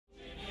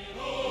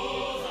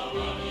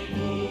Well,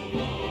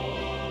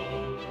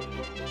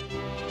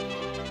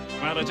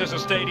 it is a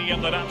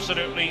stadium that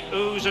absolutely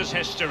oozes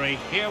history.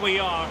 Here we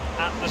are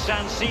at the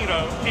San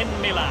Siro in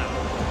Milan.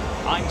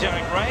 I'm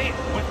Derek Ray.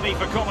 With me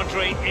for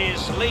commentary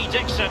is Lee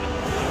Dixon.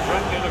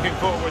 Frankly looking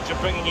forward to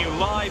bringing you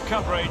live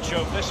coverage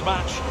of this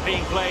match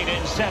being played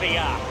in Serie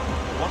A.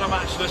 What a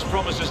match this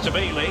promises to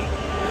be, Lee.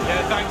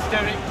 Yeah, thanks,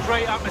 Derek.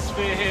 Great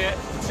atmosphere here.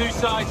 The two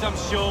sides, I'm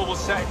sure, will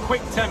set a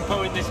quick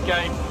tempo in this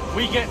game.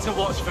 We get to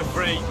watch for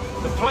free.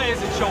 The players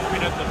are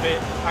chomping at the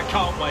bit. I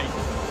can't wait.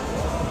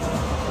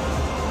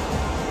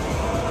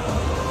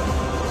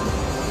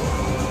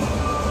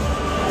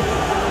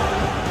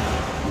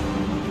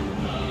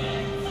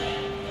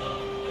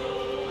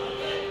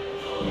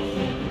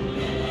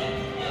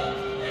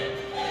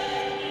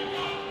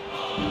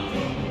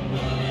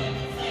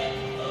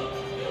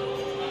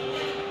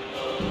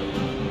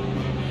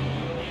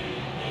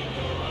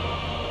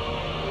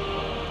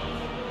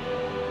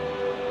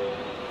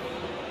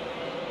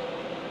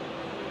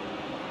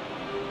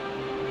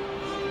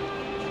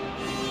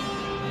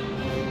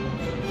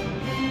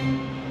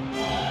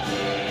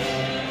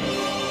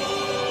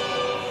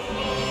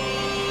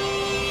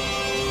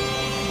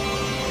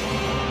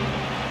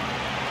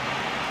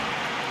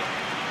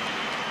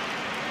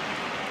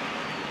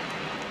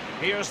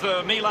 Here's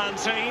the Milan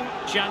team.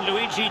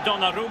 Gianluigi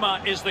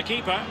Donnarumma is the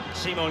keeper.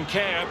 Simon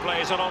Kjaer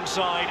plays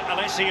alongside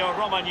Alessio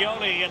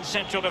Romagnoli in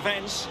central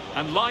defence.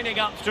 And lining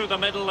up through the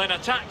middle in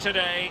attack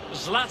today,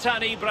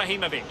 Zlatan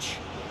Ibrahimovic.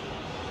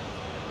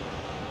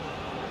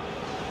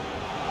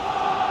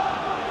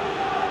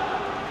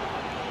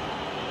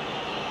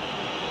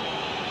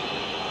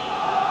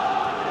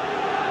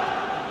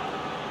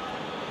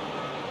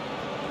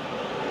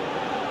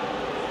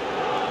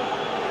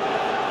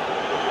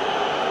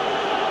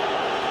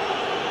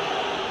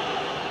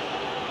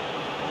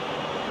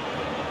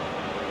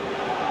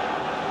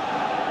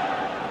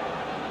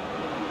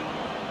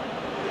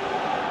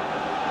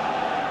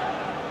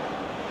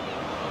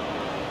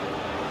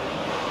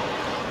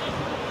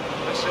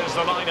 This is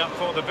the lineup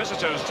for the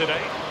visitors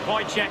today.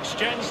 Wojciech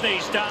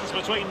Szczęsny stands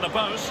between the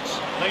posts.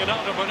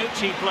 Leonardo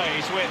Bonucci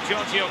plays with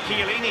Giorgio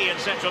Chiellini in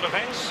central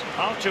defence.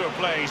 Artur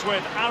plays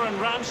with Aaron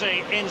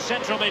Ramsey in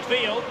central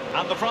midfield.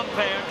 And the front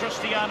pair,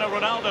 Cristiano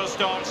Ronaldo,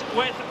 starts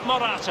with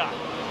Morata.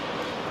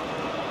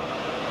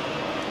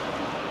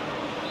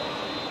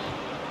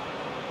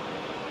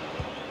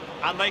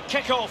 And they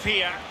kick off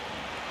here.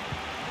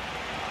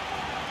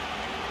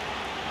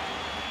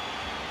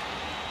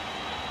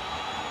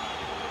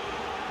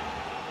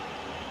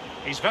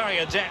 He's very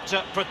adept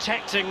at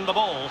protecting the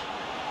ball.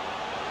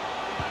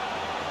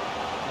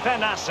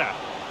 Benassa.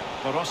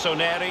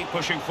 Rossoneri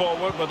pushing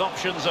forward with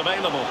options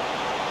available.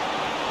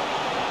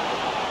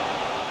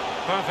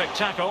 Perfect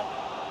tackle.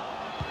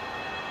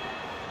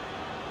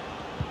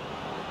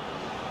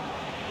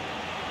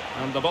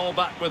 And the ball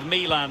back with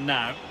Milan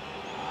now.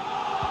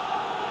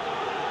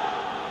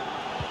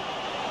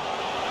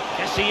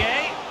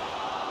 Kessié.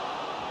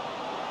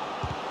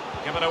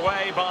 Given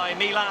away by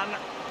Milan.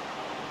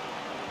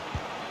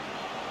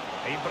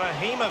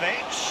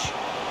 Ibrahimovic.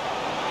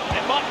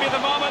 It might be the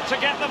moment to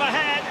get them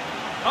ahead.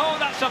 Oh,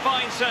 that's a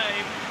fine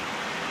save.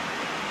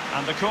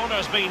 And the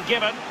corner's been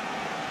given.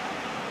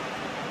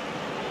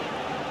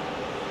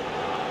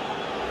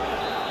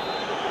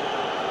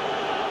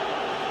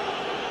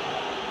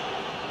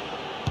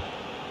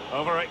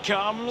 Over it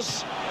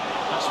comes.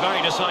 That's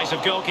very decisive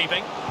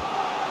goalkeeping.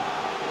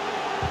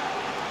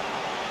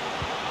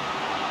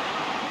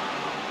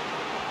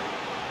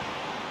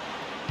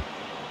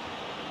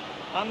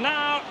 And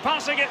now,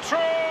 passing it through.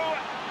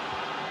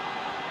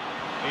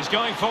 He's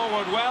going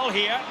forward well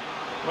here.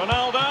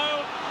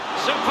 Ronaldo.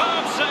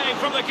 Superb save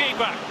from the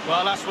keeper.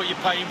 Well, that's what you're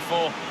paying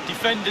for.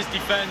 Defenders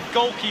defend,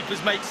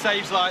 goalkeepers make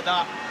saves like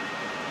that.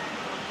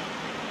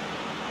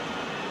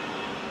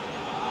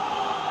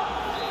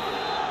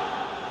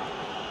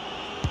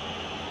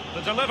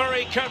 The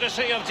delivery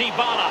courtesy of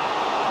Dybala.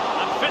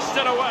 And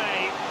fisted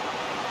away.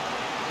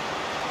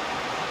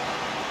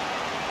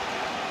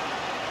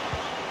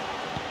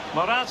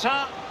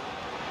 Morata.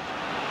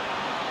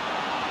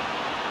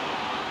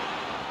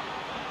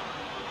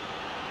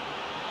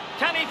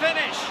 Can he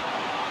finish?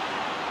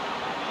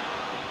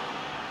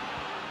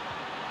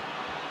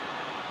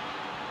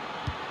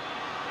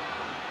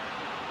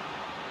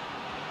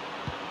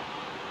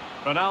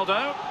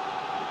 Ronaldo.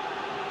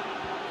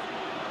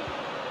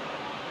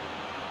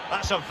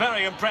 That's a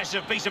very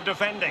impressive piece of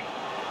defending.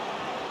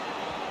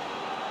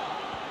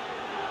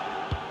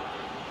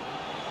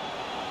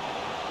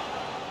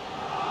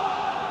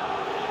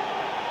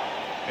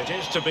 It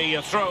is to be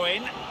a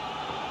throw-in.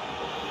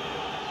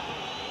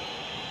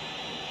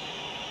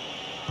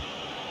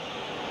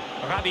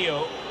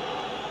 Rabiot.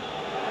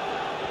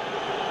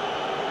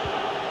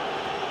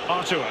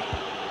 Artur.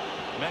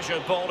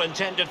 Measured ball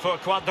intended for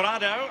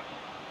Cuadrado.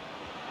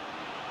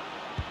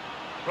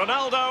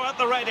 Ronaldo at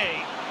the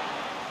ready.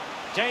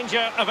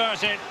 Danger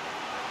averted.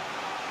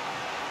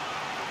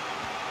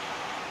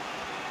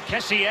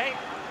 Kessié.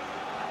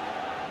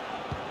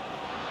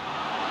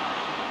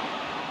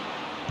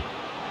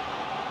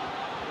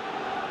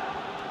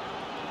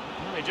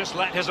 He just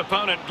let his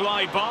opponent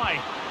glide by.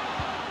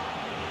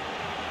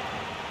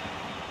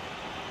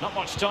 Not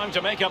much time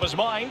to make up his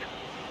mind.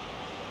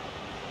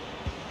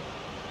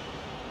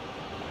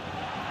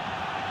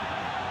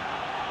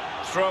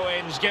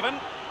 Throw-ins given.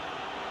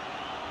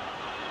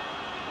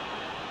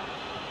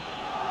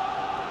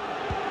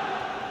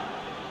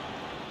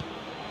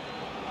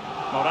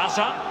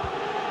 Morata.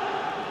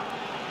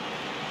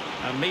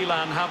 And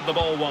Milan have the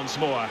ball once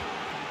more.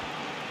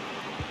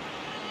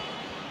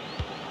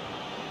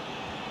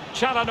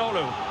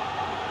 Çalhanoğlu.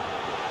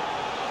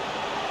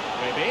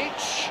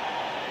 Rebic.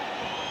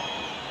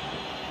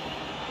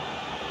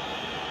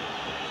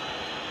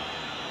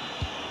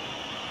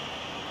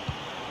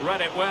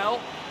 Read it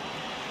well.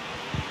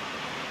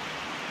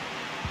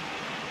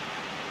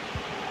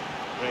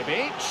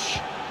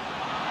 Rebic.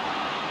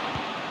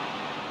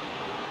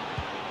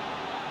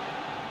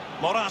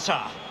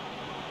 Morata.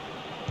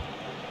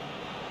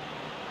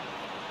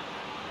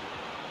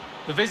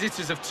 The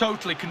visitors have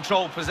totally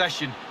controlled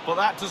possession, but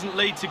that doesn't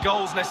lead to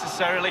goals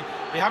necessarily.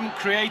 They haven't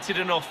created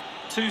enough.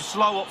 Too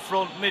slow up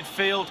front,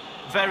 midfield,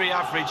 very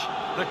average.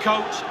 The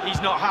coach,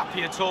 he's not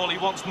happy at all. He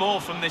wants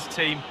more from this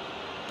team.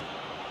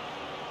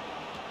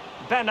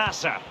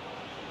 Benassa.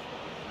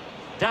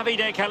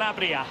 Davide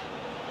Calabria.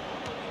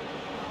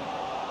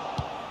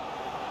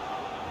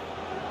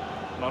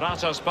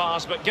 Morata's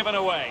pass, but given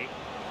away.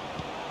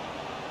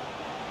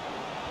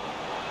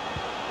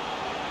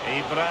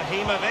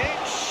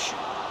 Ibrahimovic.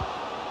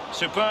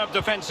 Superb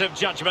defensive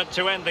judgment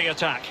to end the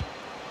attack.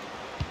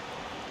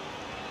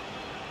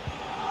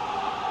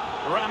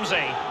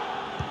 Ramsey.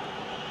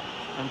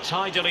 And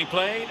tidily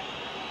played.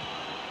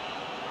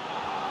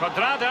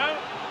 Cuadrado.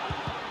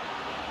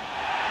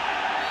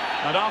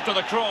 And after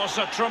the cross,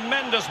 a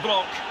tremendous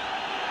block.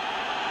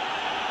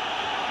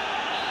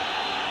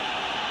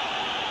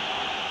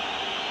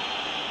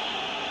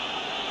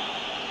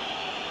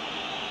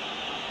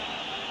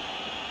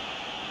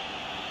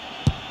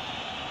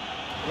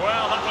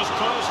 Well, that was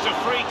close to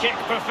free kick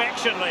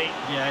perfection, Lee.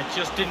 Yeah,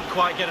 just didn't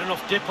quite get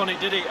enough dip on it,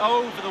 did he?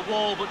 Over the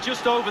wall, but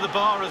just over the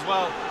bar as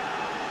well.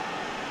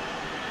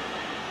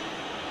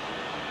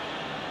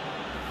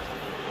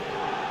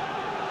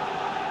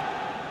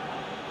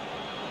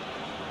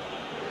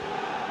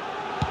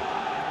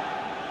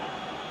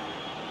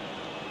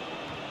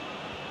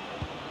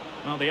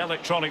 Well, the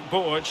electronic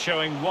board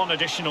showing 1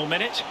 additional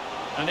minute.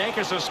 And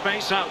acres of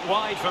space out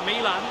wide for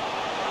Milan.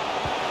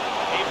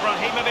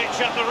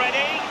 Ibrahimovic at the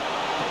ready.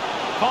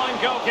 Fine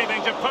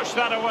goalkeeping to push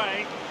that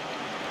away.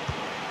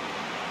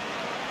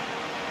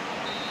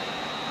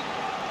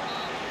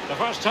 The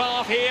first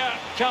half here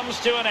comes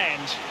to an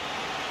end.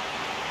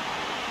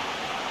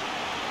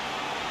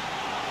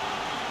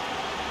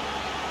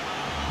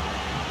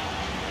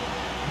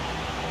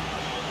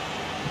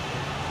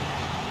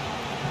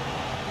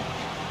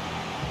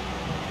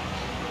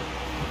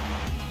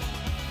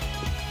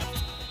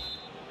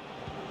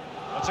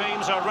 The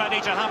teams are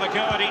ready to have a go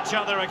at each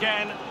other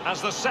again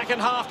as the second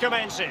half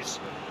commences.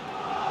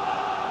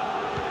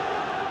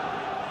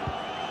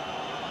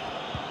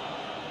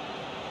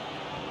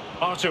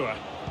 Artur.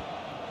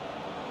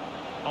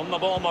 On the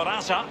ball,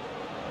 Morata.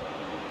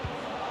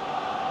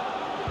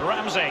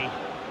 Ramsey.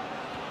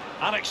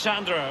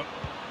 Alexandro.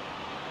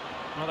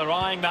 Well, they're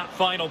eyeing that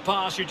final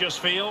pass, you just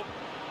feel.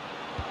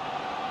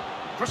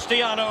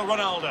 Cristiano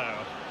Ronaldo.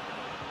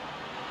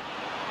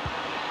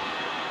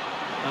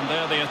 And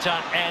there the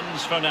attack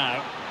ends for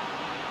now.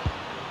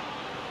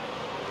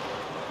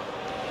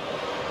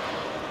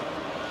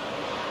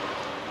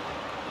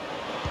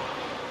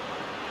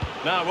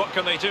 Now, what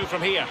can they do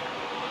from here?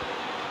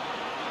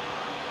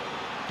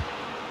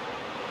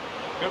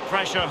 Good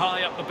pressure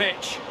high up the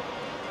pitch.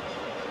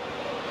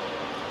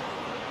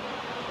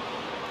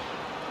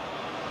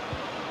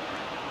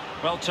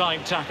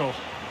 Well-timed tackle.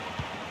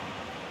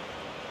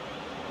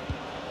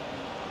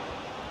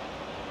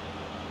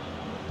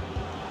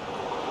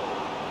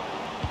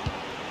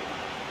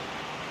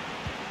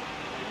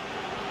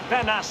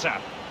 Benassa.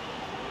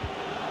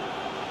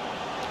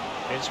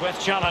 It's with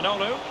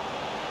Çalhanoğlu.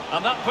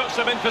 And that puts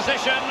them in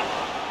position.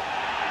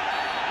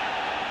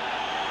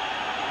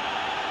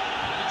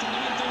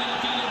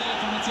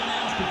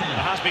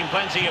 There has been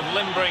plenty of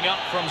limbering up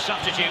from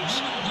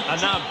substitutes. And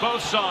now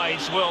both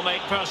sides will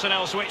make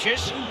personnel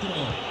switches.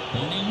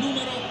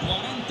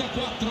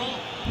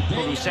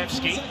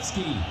 Kulusevski.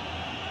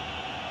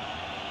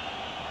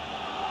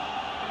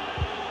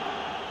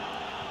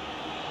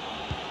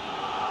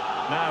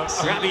 Now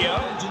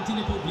Rabiot.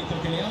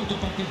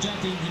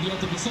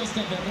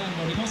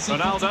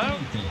 Ronaldo.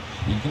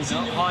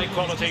 No, high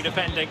quality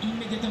defending.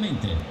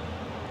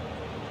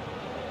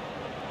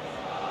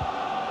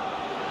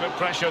 Good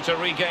pressure to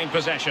regain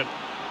possession.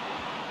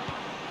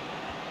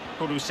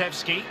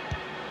 Kulusevski.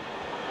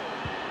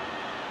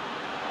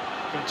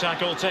 Good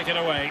tackle taken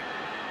away.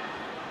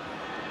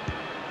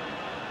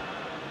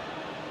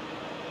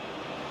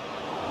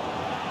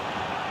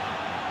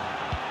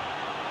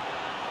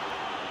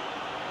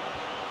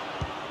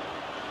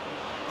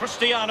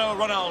 Cristiano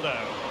Ronaldo.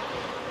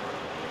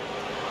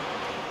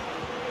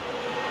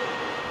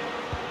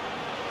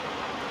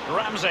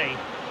 Ramsey.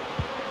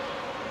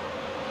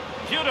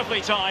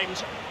 Beautifully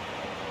timed.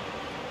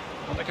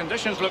 And the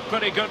conditions look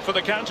pretty good for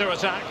the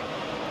counter-attack.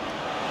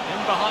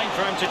 In behind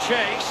for him to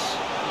chase.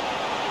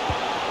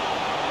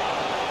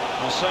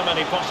 There's so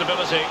many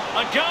possibilities.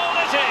 A goal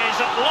it is!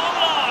 At long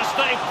last,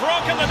 they've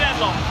broken the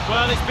deadlock.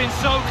 Well, it's been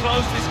so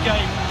close, this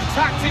game.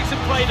 Tactics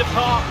have played a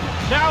part.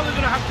 Now they're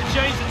going to have to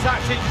change the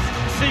tactics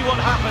and see what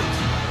happens.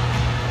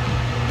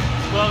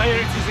 Well,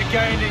 here it is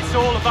again. It's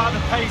all about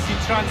the pace in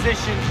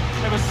transition.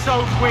 They were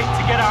so quick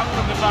to get out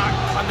from the back,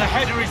 and the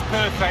header is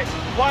perfect.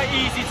 Quite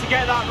easy to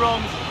get that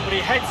wrong, but he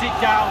heads it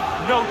down,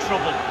 no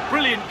trouble.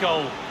 Brilliant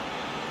goal.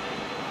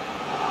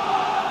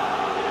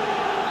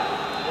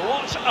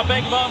 What a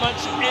big moment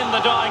in the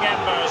dying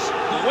embers.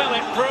 Will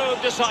it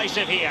prove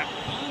decisive here?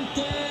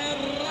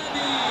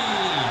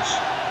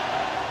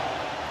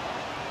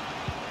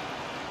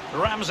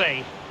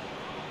 Ramsey.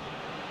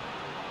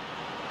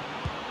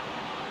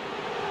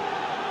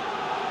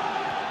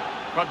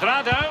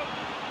 Quadrado.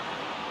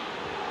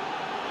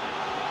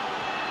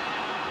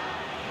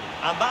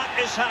 And that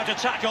is how to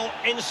tackle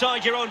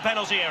inside your own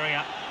penalty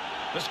area.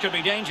 This could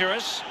be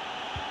dangerous.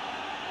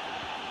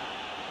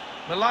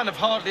 Milan have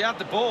hardly had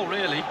the ball,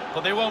 really,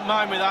 but they won't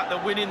mind with that.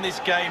 They're winning this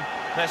game.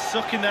 They're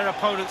sucking their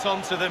opponents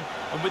onto them,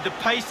 and with the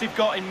pace they've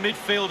got in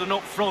midfield and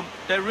up front,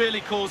 they're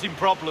really causing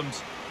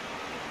problems.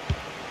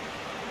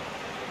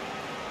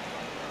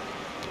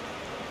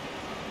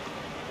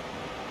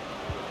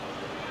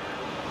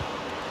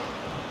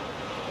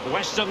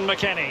 Weston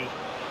McKennie.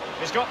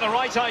 He's got the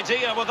right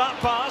idea with that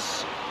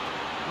pass.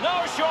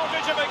 No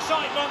shortage of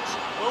excitement.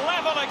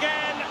 Level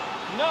again.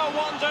 No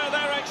wonder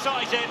they're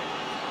excited.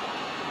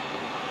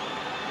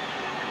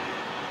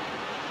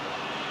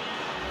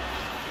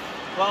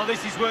 Well,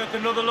 this is worth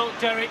another look,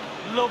 Derek.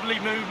 Lovely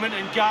movement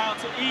and guile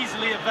to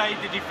easily evade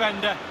the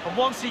defender. And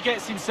once he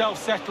gets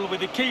himself settled with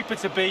the keeper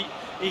to beat,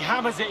 he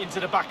hammers it into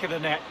the back of the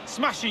net.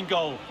 Smashing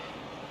goal.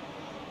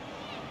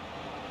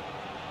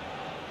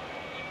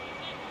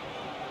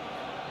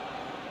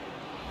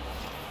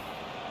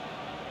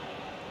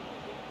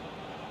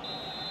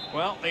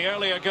 Well, the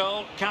earlier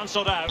goal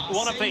cancelled out.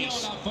 One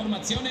apiece.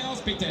 Formazione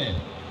ospite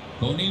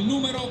con il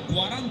numero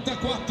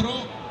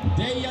 44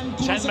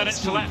 Juventus 10 minutes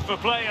F.C. left for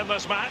play in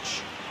this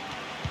match.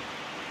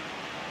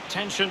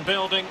 Tension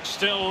building,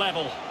 still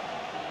level.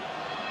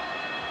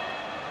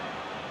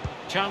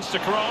 Chance to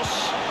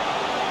cross.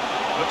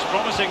 Looks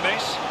promising,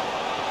 this.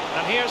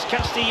 And here's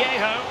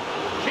Castillejo.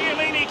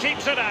 Chiellini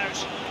keeps it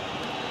out.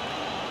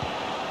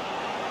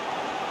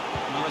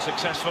 Not a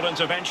successful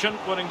intervention,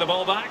 winning the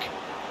ball back.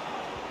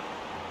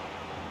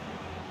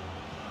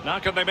 Now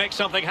can they make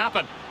something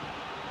happen?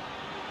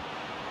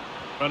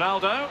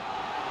 Ronaldo.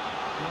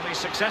 Well, he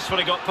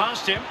successfully got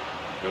past him.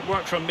 Good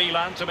work from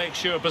Milan to make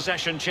sure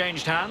possession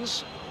changed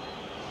hands.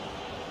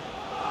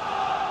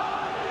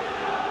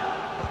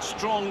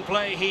 Strong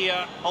play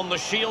here on the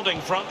shielding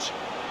front.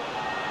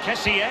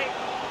 Kessié.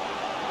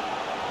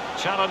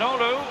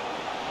 Çalhanoğlu.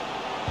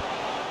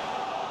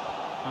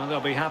 And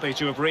they'll be happy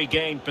to have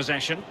regained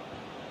possession.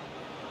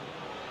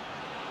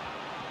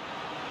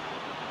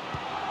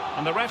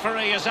 And the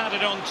referee has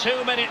added on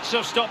 2 minutes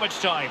of stoppage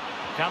time.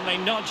 Can they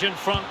nudge in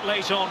front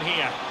late on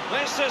here?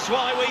 This is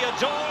why we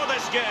adore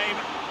this game.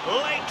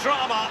 Late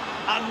drama,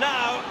 and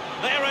now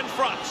they're in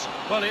front.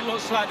 Well, it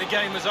looks like the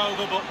game is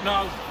over, but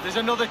no, there's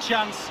another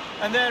chance.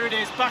 And there it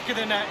is, back of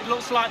the net. It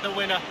looks like the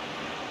winner.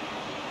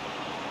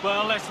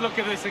 Well, let's look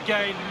at this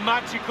again.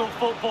 Magical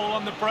football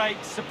on the break.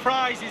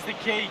 Surprise is the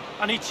key,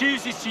 and he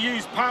chooses to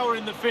use power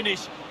in the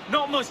finish.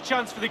 Not much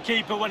chance for the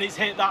keeper when it's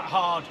hit that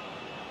hard.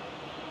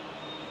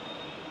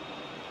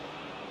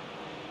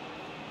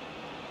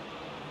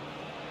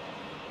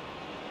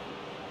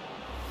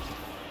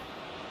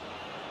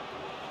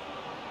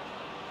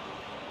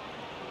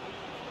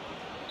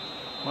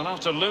 Well,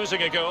 after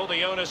losing a goal,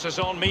 the onus is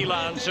on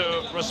Milan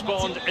to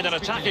respond in an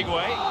attacking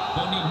way.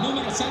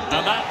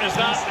 And that is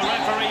that. The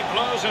referee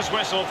blows his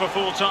whistle for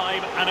full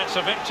time, and it's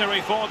a victory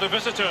for the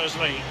visitors'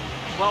 league.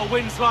 Well,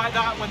 wins like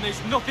that, when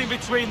there's nothing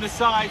between the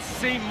sides,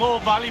 seem more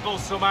valuable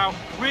somehow.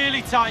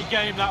 Really tight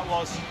game, that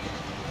was.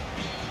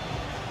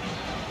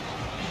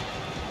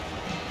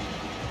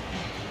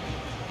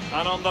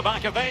 And on the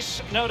back of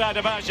this, no doubt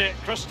about it,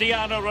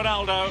 Cristiano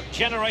Ronaldo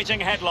generating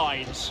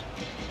headlines.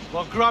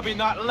 Well, grabbing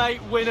that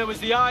late winner was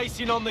the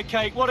icing on the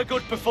cake. What a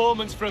good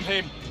performance from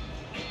him.